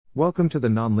Welcome to the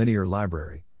Nonlinear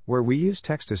Library, where we use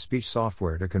text-to-speech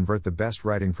software to convert the best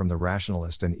writing from the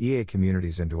rationalist and EA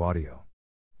communities into audio.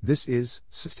 This is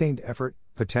Sustained Effort,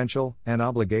 Potential, and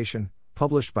Obligation,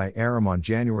 published by AronM on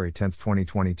January 10,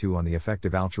 2022 on the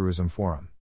Effective Altruism Forum.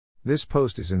 This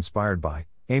post is inspired by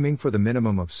Aiming for the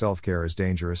Minimum of Self-Care is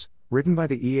Dangerous, written by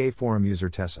the EA forum user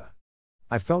Tessa.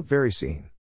 I felt very seen.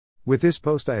 With this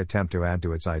post I attempt to add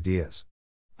to its ideas.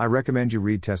 I recommend you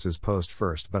read Tessa's post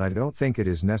first, but I don't think it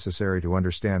is necessary to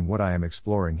understand what I am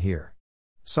exploring here.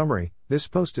 Summary: this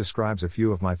post describes a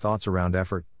few of my thoughts around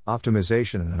effort,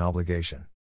 optimization, and an obligation.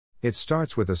 It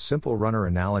starts with a simple runner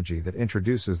analogy that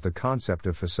introduces the concept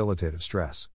of facilitative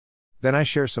stress. Then I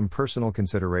share some personal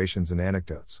considerations and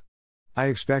anecdotes. I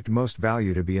expect most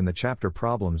value to be in the chapter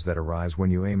Problems that arise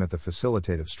when you aim at the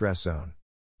facilitative stress zone.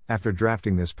 After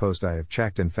drafting this post, I have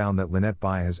checked and found that Lynette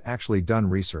Bai has actually done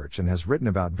research and has written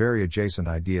about very adjacent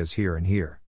ideas here and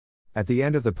here. At the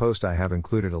end of the post I have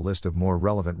included a list of more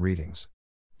relevant readings.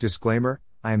 Disclaimer: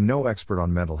 I am no expert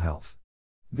on mental health.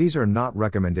 These are not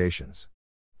recommendations.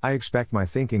 I expect my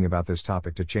thinking about this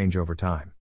topic to change over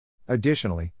time.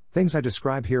 Additionally, things I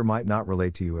describe here might not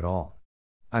relate to you at all.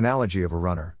 Analogy of a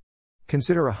runner.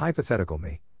 Consider a hypothetical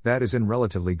me, that is in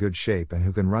relatively good shape and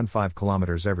who can run 5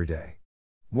 kilometers every day.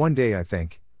 One day I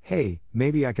think, hey,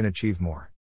 maybe I can achieve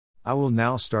more. I will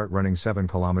now start running 7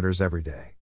 kilometers every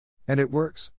day. And it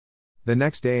works. The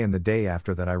next day and the day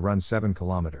after that I run 7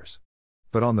 kilometers.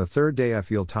 But on the third day I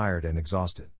feel tired and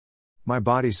exhausted. My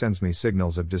body sends me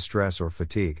signals of distress or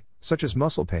fatigue, such as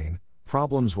muscle pain,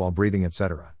 problems while breathing,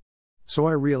 etc. So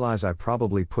I realize I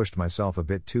probably pushed myself a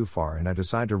bit too far and I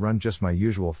decide to run just my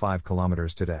usual 5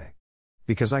 kilometers today.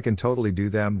 Because I can totally do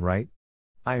them, right?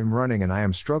 I am running and I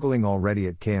am struggling already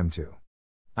at km2.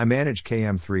 I manage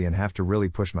km3 and have to really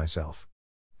push myself.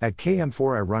 At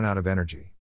km4 I run out of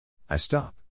energy. I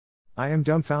stop. I am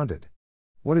dumbfounded.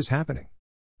 What is happening?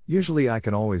 Usually I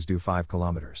can always do 5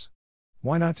 kilometers.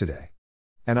 Why not today?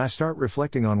 And I start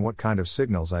reflecting on what kind of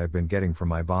signals I have been getting from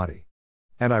my body.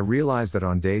 And I realize that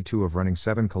on day 2 of running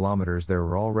 7 kilometers there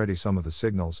were already some of the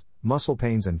signals, muscle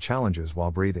pains and challenges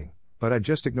while breathing, but I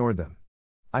just ignored them.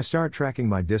 I start tracking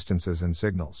my distances and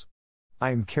signals.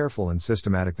 I am careful and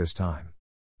systematic this time.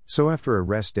 So after a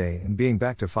rest day and being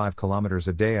back to 5 kilometers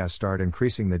a day I start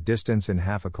increasing the distance in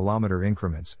half a kilometer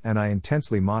increments and I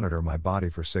intensely monitor my body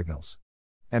for signals.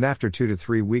 And after 2 to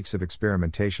 3 weeks of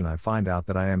experimentation I find out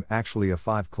that I am actually a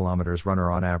 5 kilometers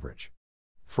runner on average.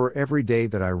 For every day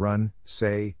that I run,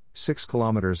 say, 6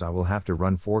 kilometers I will have to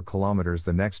run 4 kilometers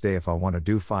the next day if I want to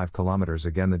do 5 kilometers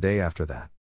again the day after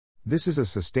that. This is a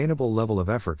sustainable level of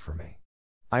effort for me.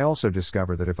 I also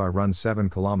discover that if I run 7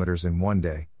 kilometers in one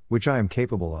day, which I am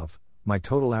capable of, my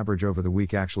total average over the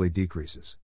week actually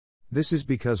decreases. This is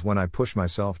because when I push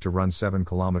myself to run 7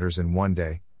 kilometers in one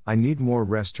day, I need more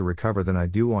rest to recover than I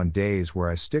do on days where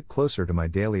I stick closer to my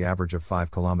daily average of 5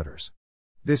 kilometers.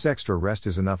 This extra rest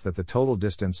is enough that the total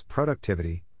distance,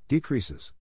 productivity,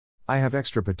 decreases. I have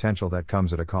extra potential that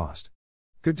comes at a cost.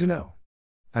 Good to know.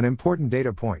 An important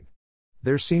data point.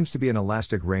 There seems to be an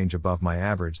elastic range above my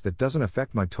average that doesn't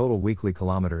affect my total weekly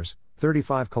kilometers,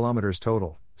 35 kilometers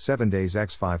total, 7 days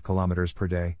x 5 kilometers per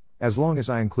day, as long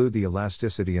as I include the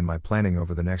elasticity in my planning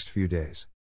over the next few days.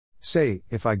 Say,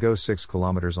 if I go 6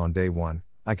 kilometers on day 1,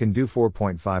 I can do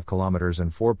 4.5 kilometers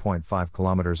and 4.5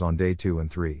 kilometers on day 2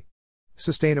 and 3.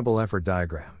 Sustainable effort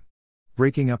diagram.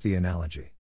 Breaking up the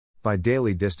analogy. By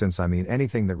daily distance I mean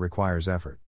anything that requires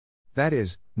effort. That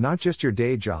is, not just your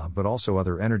day job but also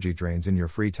other energy drains in your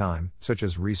free time, such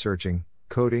as researching,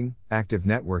 coding, active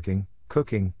networking,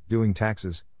 cooking, doing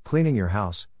taxes, cleaning your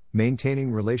house,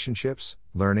 maintaining relationships,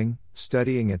 learning,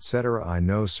 studying, etc. I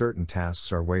know certain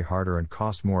tasks are way harder and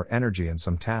cost more energy and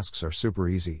some tasks are super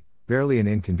easy, barely an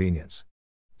inconvenience.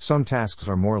 Some tasks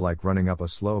are more like running up a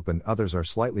slope and others are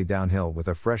slightly downhill with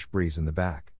a fresh breeze in the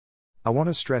back. I want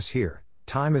to stress here,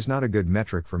 time is not a good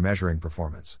metric for measuring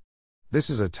performance. This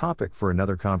is a topic for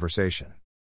another conversation.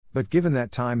 But given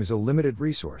that time is a limited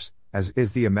resource, as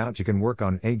is the amount you can work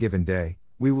on a given day,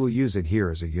 we will use it here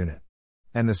as a unit.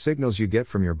 And the signals you get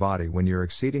from your body when you're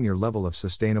exceeding your level of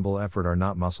sustainable effort are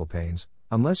not muscle pains,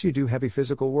 unless you do heavy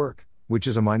physical work, which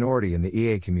is a minority in the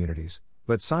EA communities,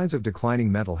 but signs of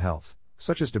declining mental health,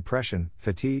 such as depression,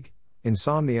 fatigue,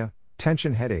 insomnia,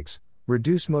 tension, headaches,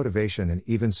 reduced motivation and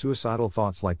even suicidal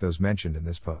thoughts like those mentioned in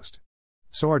this post.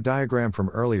 So our diagram from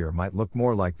earlier might look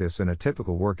more like this in a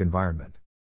typical work environment.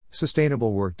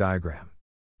 Sustainable work diagram.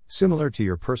 Similar to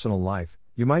your personal life,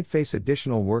 you might face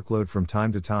additional workload from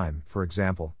time to time, for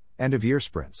example, end-of-year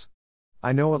sprints.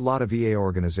 I know a lot of EA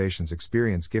organizations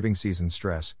experience giving season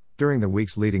stress during the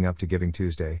weeks leading up to Giving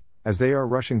Tuesday, as they are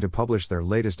rushing to publish their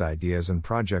latest ideas and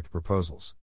project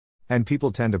proposals. And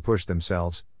people tend to push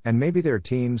themselves, and maybe their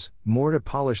teams, more to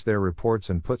polish their reports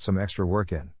and put some extra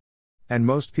work in. And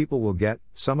most people will get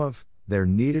some of their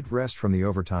needed rest from the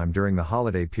overtime during the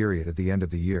holiday period at the end of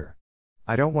the year.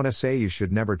 I don't want to say you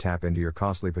should never tap into your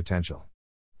costly potential.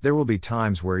 There will be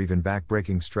times where even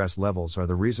back-breaking stress levels are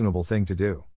the reasonable thing to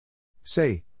do.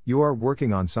 Say, you are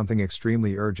working on something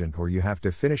extremely urgent or you have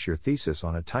to finish your thesis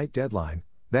on a tight deadline,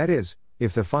 that is,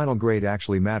 if the final grade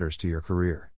actually matters to your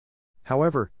career.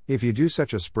 However, if you do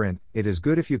such a sprint, it is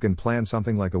good if you can plan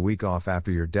something like a week off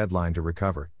after your deadline to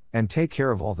recover, and take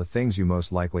care of all the things you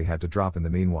most likely had to drop in the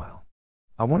meanwhile.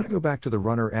 I want to go back to the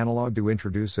runner analog to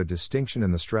introduce a distinction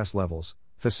in the stress levels: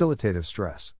 facilitative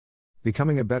stress.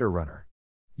 Becoming a better runner.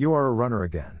 You are a runner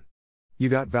again. You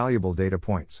got valuable data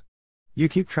points. You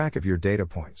keep track of your data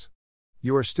points.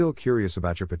 You are still curious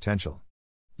about your potential.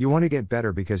 You want to get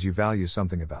better because you value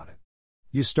something about it.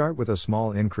 You start with a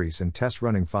small increase and test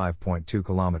running 5.2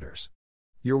 kilometers.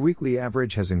 Your weekly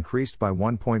average has increased by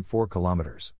 1.4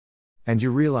 kilometers. And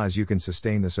you realize you can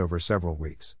sustain this over several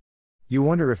weeks. You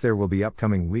wonder if there will be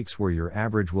upcoming weeks where your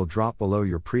average will drop below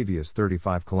your previous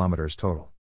 35 kilometers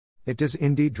total. It does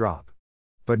indeed drop.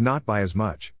 But not by as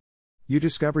much. You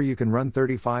discover you can run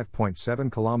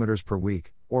 35.7 kilometers per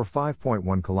week, or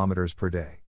 5.1 kilometers per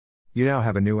day. You now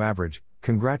have a new average.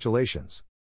 Congratulations.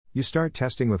 You start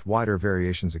testing with wider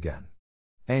variations again.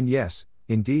 And yes,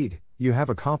 indeed, you have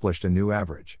accomplished a new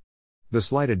average. The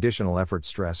slight additional effort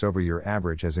stress over your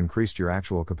average has increased your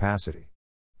actual capacity.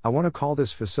 I want to call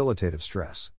this facilitative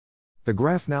stress. The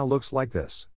graph now looks like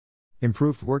this.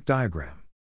 Improved work diagram.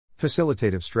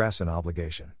 Facilitative stress and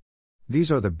obligation.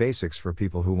 These are the basics for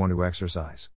people who want to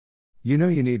exercise. You know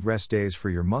you need rest days for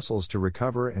your muscles to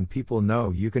recover, and people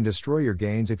know you can destroy your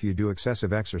gains if you do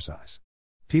excessive exercise.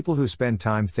 People who spend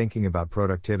time thinking about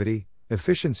productivity,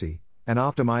 efficiency, and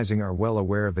optimizing are well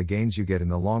aware of the gains you get in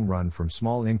the long run from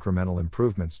small incremental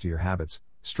improvements to your habits,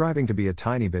 striving to be a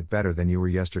tiny bit better than you were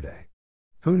yesterday.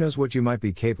 Who knows what you might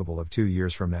be capable of 2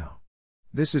 years from now?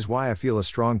 This is why I feel a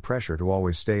strong pressure to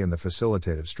always stay in the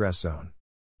facilitative stress zone.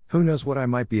 Who knows what I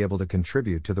might be able to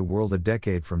contribute to the world a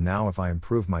decade from now if I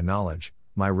improve my knowledge,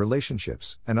 my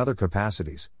relationships, and other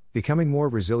capacities, becoming more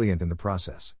resilient in the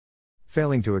process.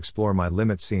 Failing to explore my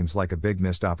limits seems like a big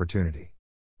missed opportunity.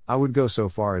 I would go so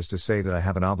far as to say that I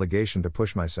have an obligation to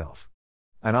push myself.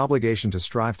 An obligation to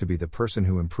strive to be the person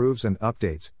who improves and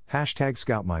updates,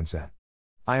 #Scout Mindset.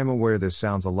 I am aware this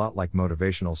sounds a lot like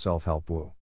motivational self-help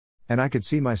woo. And I could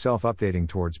see myself updating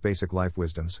towards basic life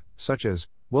wisdoms, such as,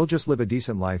 well, just live a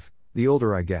decent life, the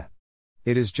older I get.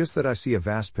 It is just that I see a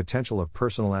vast potential of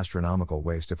personal astronomical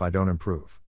waste if I don't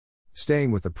improve.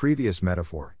 Staying with the previous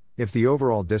metaphor, if the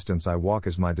overall distance I walk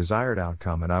is my desired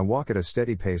outcome and I walk at a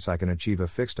steady pace, I can achieve a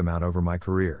fixed amount over my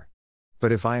career.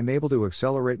 But if I am able to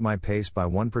accelerate my pace by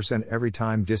 1% every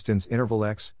time distance interval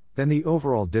x, then the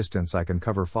overall distance I can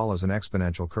cover follows an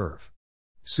exponential curve.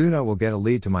 Soon I will get a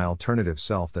lead to my alternative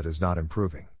self that is not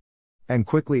improving. And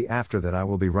quickly after that I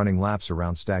will be running laps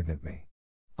around stagnant me.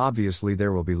 Obviously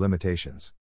there will be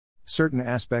limitations. Certain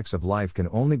aspects of life can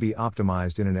only be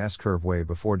optimized in an S-curve way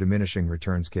before diminishing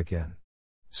returns kick in.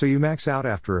 So you max out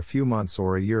after a few months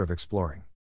or a year of exploring.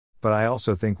 But I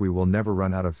also think we will never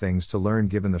run out of things to learn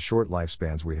given the short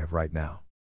lifespans we have right now.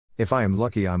 If I am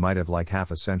lucky, I might have like half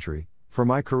a century, for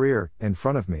my career, in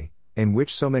front of me, in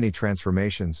which so many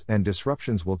transformations and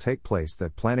disruptions will take place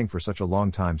that planning for such a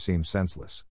long time seems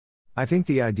senseless. I think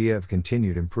the idea of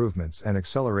continued improvements and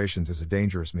accelerations is a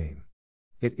dangerous meme.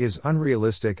 It is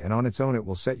unrealistic, and on its own it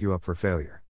will set you up for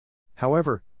failure.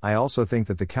 However, I also think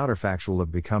that the counterfactual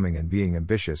of becoming and being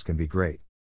ambitious can be great.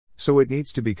 So it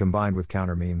needs to be combined with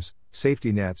counter memes,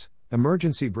 safety nets,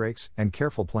 emergency brakes, and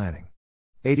careful planning.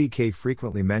 ADK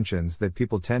frequently mentions that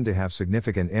people tend to have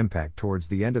significant impact towards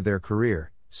the end of their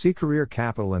career. See career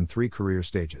capital and 3 career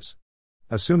stages.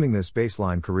 Assuming this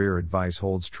baseline career advice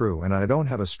holds true, and I don't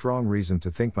have a strong reason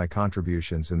to think my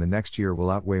contributions in the next year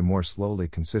will outweigh more slowly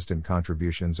consistent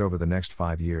contributions over the next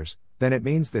 5 years, then it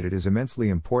means that it is immensely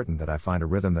important that I find a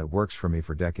rhythm that works for me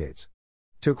for decades.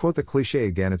 To quote the cliché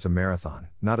again, it's a marathon,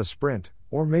 not a sprint,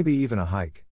 or maybe even a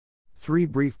hike. 3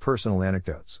 brief personal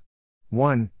anecdotes.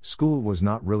 1. School was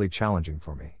not really challenging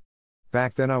for me.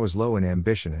 Back then I was low in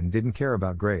ambition and didn't care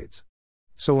about grades.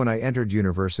 So when I entered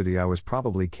university I was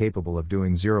probably capable of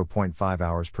doing 0.5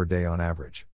 hours per day on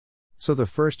average. So the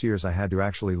first years I had to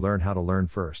actually learn how to learn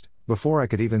first, before I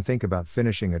could even think about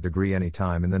finishing a degree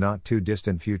anytime in the not too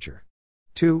distant future.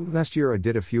 2. Last year I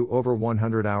did a few over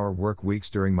 100-hour work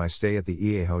weeks during my stay at the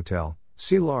EA Hotel,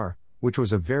 CLAR, which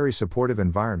was a very supportive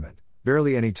environment,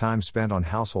 barely any time spent on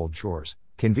household chores,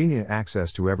 convenient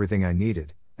access to everything I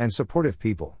needed, and supportive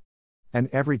people. And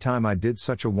every time I did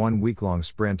such a 1-week-long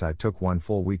sprint, I took 1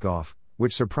 full week off,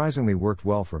 which surprisingly worked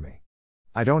well for me.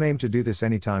 I don't aim to do this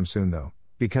anytime soon though,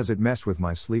 because it messed with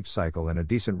my sleep cycle and a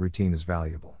decent routine is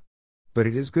valuable. But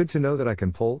it is good to know that I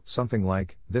can pull something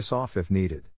like this off if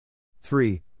needed.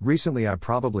 3. Recently I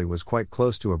probably was quite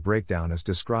close to a breakdown as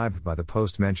described by the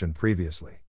post mentioned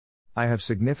previously. I have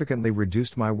significantly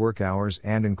reduced my work hours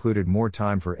and included more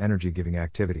time for energy-giving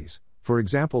activities, for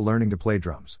example learning to play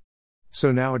drums.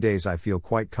 So nowadays I feel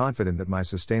quite confident that my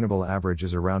sustainable average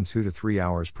is around 2 to 3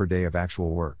 hours per day of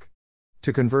actual work.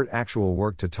 To convert actual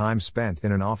work to time spent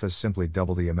in an office, simply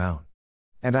double the amount.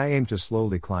 And I aim to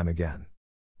slowly climb again.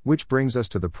 Which brings us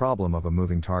to the problem of a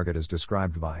moving target as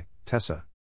described by Tessa.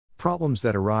 Problems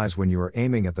that arise when you are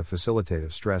aiming at the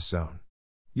facilitative stress zone.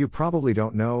 You probably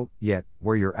don't know, yet,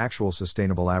 where your actual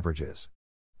sustainable average is.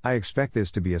 I expect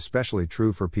this to be especially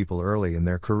true for people early in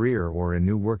their career or in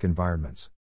new work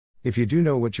environments. If you do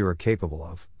know what you are capable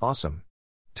of, awesome.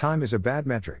 Time is a bad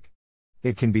metric.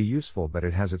 It can be useful, but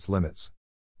it has its limits.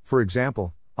 For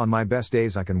example, on my best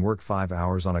days I can work 5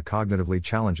 hours on a cognitively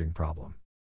challenging problem.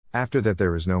 After that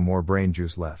there is no more brain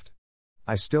juice left.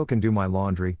 I still can do my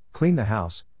laundry, clean the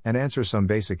house, and answer some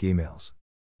basic emails.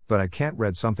 But I can't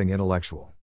read something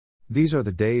intellectual. These are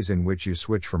the days in which you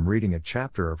switch from reading a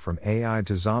chapter of From AI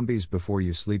to Zombies Before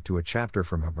You Sleep to a chapter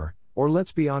from Humor, or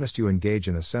let's be honest, you engage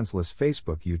in a senseless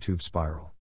Facebook-YouTube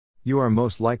spiral. You are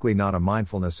most likely not a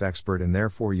mindfulness expert and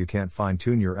therefore you can't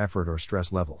fine-tune your effort or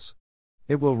stress levels.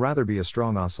 It will rather be a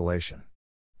strong oscillation.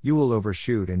 You will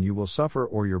overshoot and you will suffer,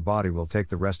 or your body will take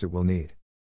the rest it will need.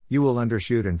 You will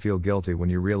undershoot and feel guilty when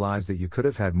you realize that you could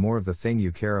have had more of the thing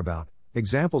you care about,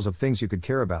 examples of things you could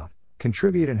care about,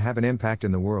 contribute and have an impact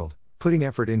in the world, putting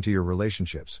effort into your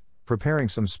relationships, preparing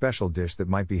some special dish that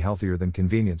might be healthier than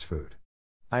convenience food.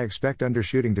 I expect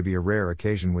undershooting to be a rare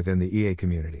occasion within the EA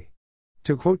community.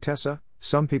 To quote Tessa,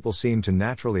 some people seem to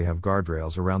naturally have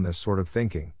guardrails around this sort of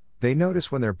thinking. They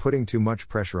notice when they're putting too much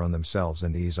pressure on themselves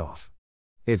and ease off.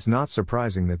 It's not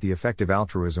surprising that the effective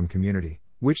altruism community,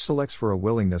 which selects for a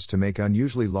willingness to make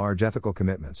unusually large ethical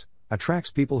commitments,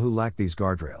 attracts people who lack these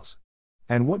guardrails.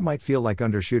 And what might feel like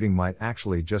undershooting might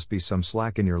actually just be some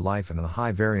slack in your life, and the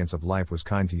high variance of life was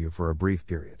kind to you for a brief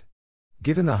period.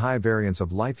 Given the high variance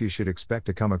of life, you should expect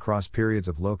to come across periods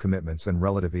of low commitments and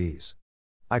relative ease.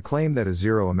 I claim that a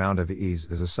zero amount of ease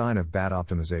is a sign of bad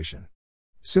optimization.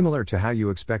 Similar to how you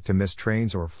expect to miss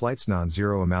trains or flights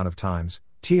non-zero amount of times,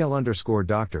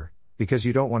 TL_doctor, because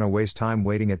you don't want to waste time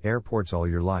waiting at airports all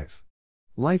your life.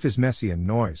 Life is messy and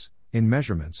noise, in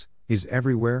measurements, is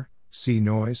everywhere, see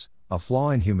Noise, A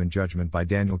Flaw in Human Judgment by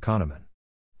Daniel Kahneman.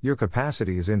 Your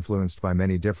capacity is influenced by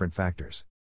many different factors.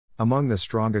 Among the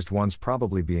strongest ones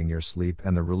probably being your sleep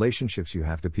and the relationships you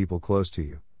have to people close to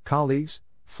you, colleagues,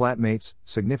 flatmates,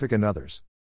 significant others.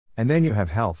 And then you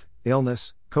have health,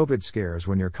 illness, COVID scares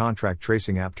when your contract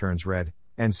tracing app turns red,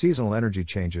 and seasonal energy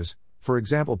changes, for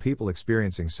example people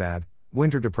experiencing sad,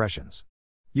 winter depressions.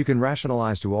 You can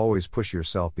rationalize to always push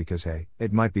yourself because hey,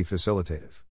 it might be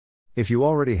facilitative. If you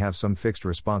already have some fixed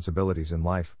responsibilities in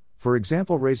life, for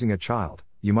example raising a child,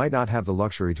 you might not have the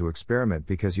luxury to experiment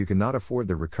because you cannot afford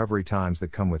the recovery times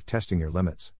that come with testing your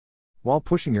limits. While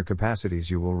pushing your capacities,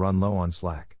 you will run low on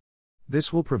slack.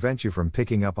 This will prevent you from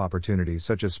picking up opportunities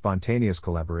such as spontaneous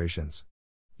collaborations.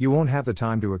 You won't have the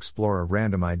time to explore a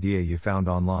random idea you found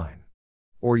online.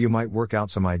 Or you might work out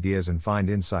some ideas and find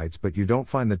insights, but you don't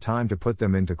find the time to put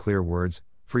them into clear words,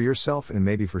 for yourself and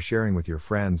maybe for sharing with your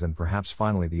friends and perhaps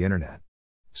finally the internet.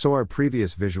 So our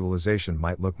previous visualization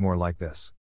might look more like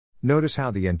this. Notice how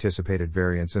the anticipated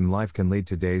variance in life can lead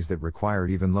to days that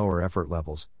required even lower effort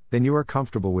levels than you are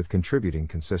comfortable with contributing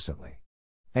consistently.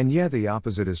 And yeah, the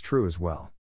opposite is true as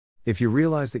well. If you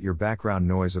realize that your background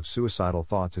noise of suicidal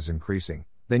thoughts is increasing,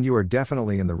 then you are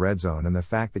definitely in the red zone, and the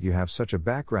fact that you have such a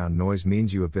background noise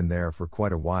means you have been there for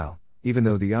quite a while, even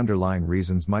though the underlying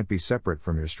reasons might be separate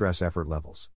from your stress effort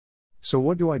levels. So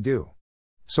what do I do?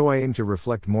 So I aim to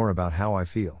reflect more about how I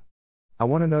feel. I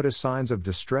want to notice signs of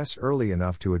distress early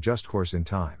enough to adjust course in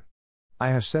time.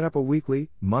 I have set up a weekly,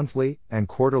 monthly, and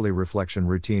quarterly reflection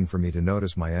routine for me to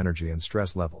notice my energy and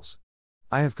stress levels.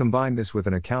 I have combined this with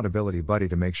an accountability buddy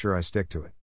to make sure I stick to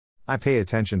it. I pay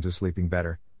attention to sleeping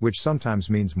better, which sometimes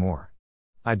means more.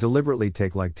 I deliberately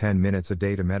take like 10 minutes a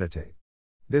day to meditate.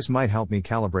 This might help me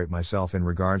calibrate myself in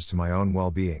regards to my own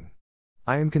well-being.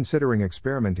 I am considering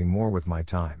experimenting more with my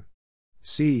time.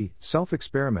 See,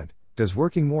 Self-Experiment, Does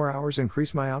Working More Hours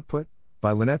Increase My Output?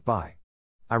 By Lynette Bai.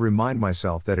 I remind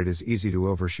myself that it is easy to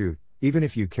overshoot, even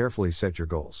if you carefully set your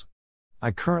goals. I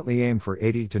currently aim for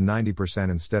 80 to 90%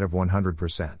 instead of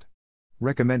 100%.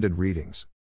 Recommended readings.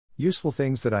 Useful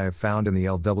things that I have found in the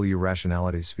LW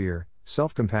rationality sphere: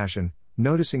 self-compassion,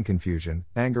 noticing confusion,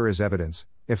 anger as evidence,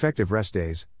 effective rest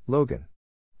days, Logan.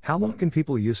 How long can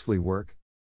people usefully work?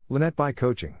 Lynette by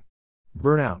Coaching.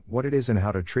 Burnout, what it is and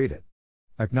how to treat it.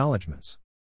 Acknowledgements.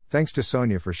 Thanks to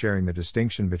Sonia for sharing the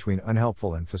distinction between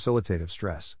unhelpful and facilitative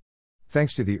stress.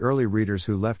 Thanks to the early readers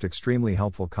who left extremely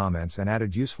helpful comments and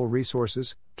added useful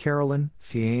resources: Carolyn,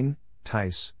 Fiane,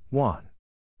 Tice, Juan.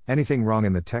 Anything wrong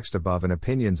in the text above and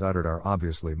opinions uttered are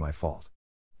obviously my fault.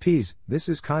 Ps. This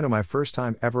is kinda my first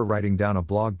time ever writing down a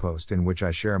blog post in which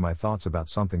I share my thoughts about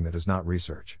something that is not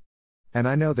research. And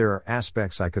I know there are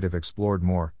aspects I could have explored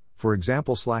more, for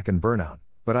example slack and burnout,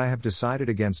 but I have decided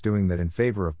against doing that in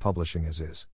favor of publishing as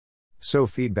is. So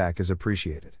feedback is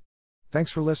appreciated.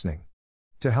 Thanks for listening.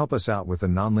 To help us out with the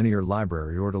Nonlinear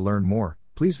Library or to learn more,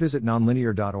 please visit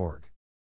nonlinear.org.